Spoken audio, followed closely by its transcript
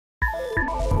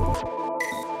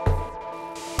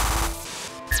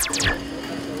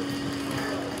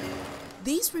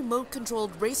These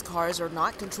remote-controlled race cars are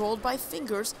not controlled by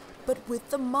fingers, but with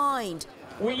the mind.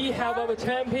 We have our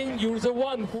champion, user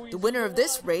one. The winner of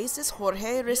this race is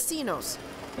Jorge Recinos.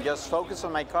 Just focus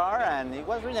on my car and it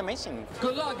was really amazing.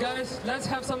 Good luck, guys. Let's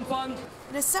have some fun.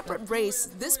 In a separate race,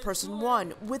 this person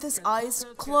won with his eyes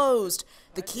closed.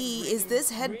 The key is this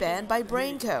headband by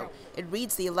BrainCo. It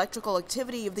reads the electrical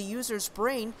activity of the user's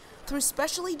brain through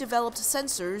specially developed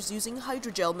sensors using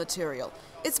hydrogel material.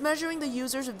 It's measuring the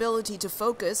user's ability to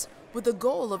focus with the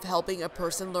goal of helping a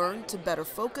person learn to better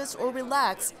focus or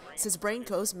relax, says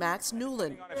BrainCo's Max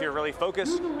Newland. If you're really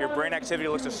focused, your brain activity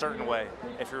looks a certain way.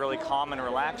 If you're really calm and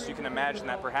relaxed, you can imagine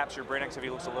that perhaps your brain activity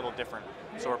looks a little different.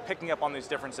 So we're picking up on these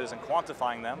differences and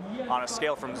quantifying them on a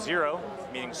scale from 0,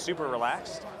 meaning super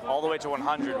relaxed, all the way to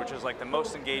 100, which is like the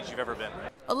most engaged you've ever been.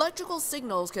 Electrical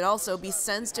signals can also be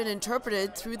sensed and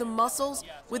interpreted through the muscles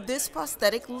with this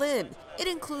prosthetic limb. It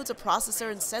includes a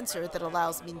processor and sensor that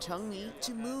allows Min Chengmi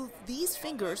to move these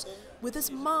fingers with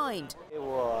his mind.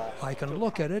 I can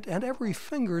look at it and every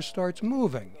finger starts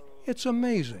moving. It's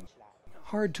amazing.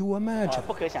 Hard to imagine.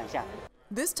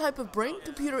 This type of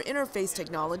brain-computer interface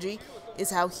technology is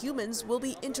how humans will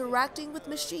be interacting with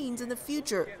machines in the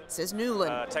future, says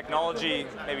Newland. Technology,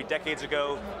 maybe decades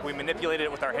ago, we manipulated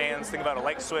it with our hands. Think about a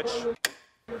light switch.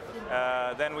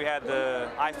 Then we had the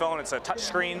iPhone, it's a touch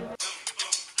screen.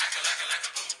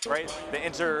 Right?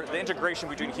 The integration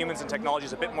between humans and technology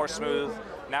is a bit more smooth.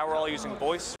 Now we're all using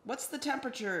voice. What's the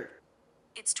temperature?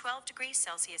 It's 12 degrees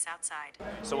Celsius outside.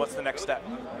 So what's the next step?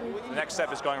 The next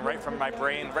step is going right from my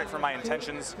brain, right from my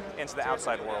intentions, into the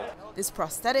outside world. This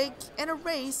prosthetic and a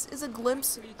race is a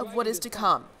glimpse of what is to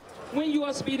come. When you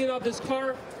are speeding up this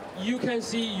car, you can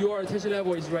see your attention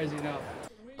level is rising up.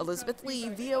 Elizabeth Lee,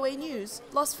 VOA News,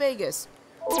 Las Vegas.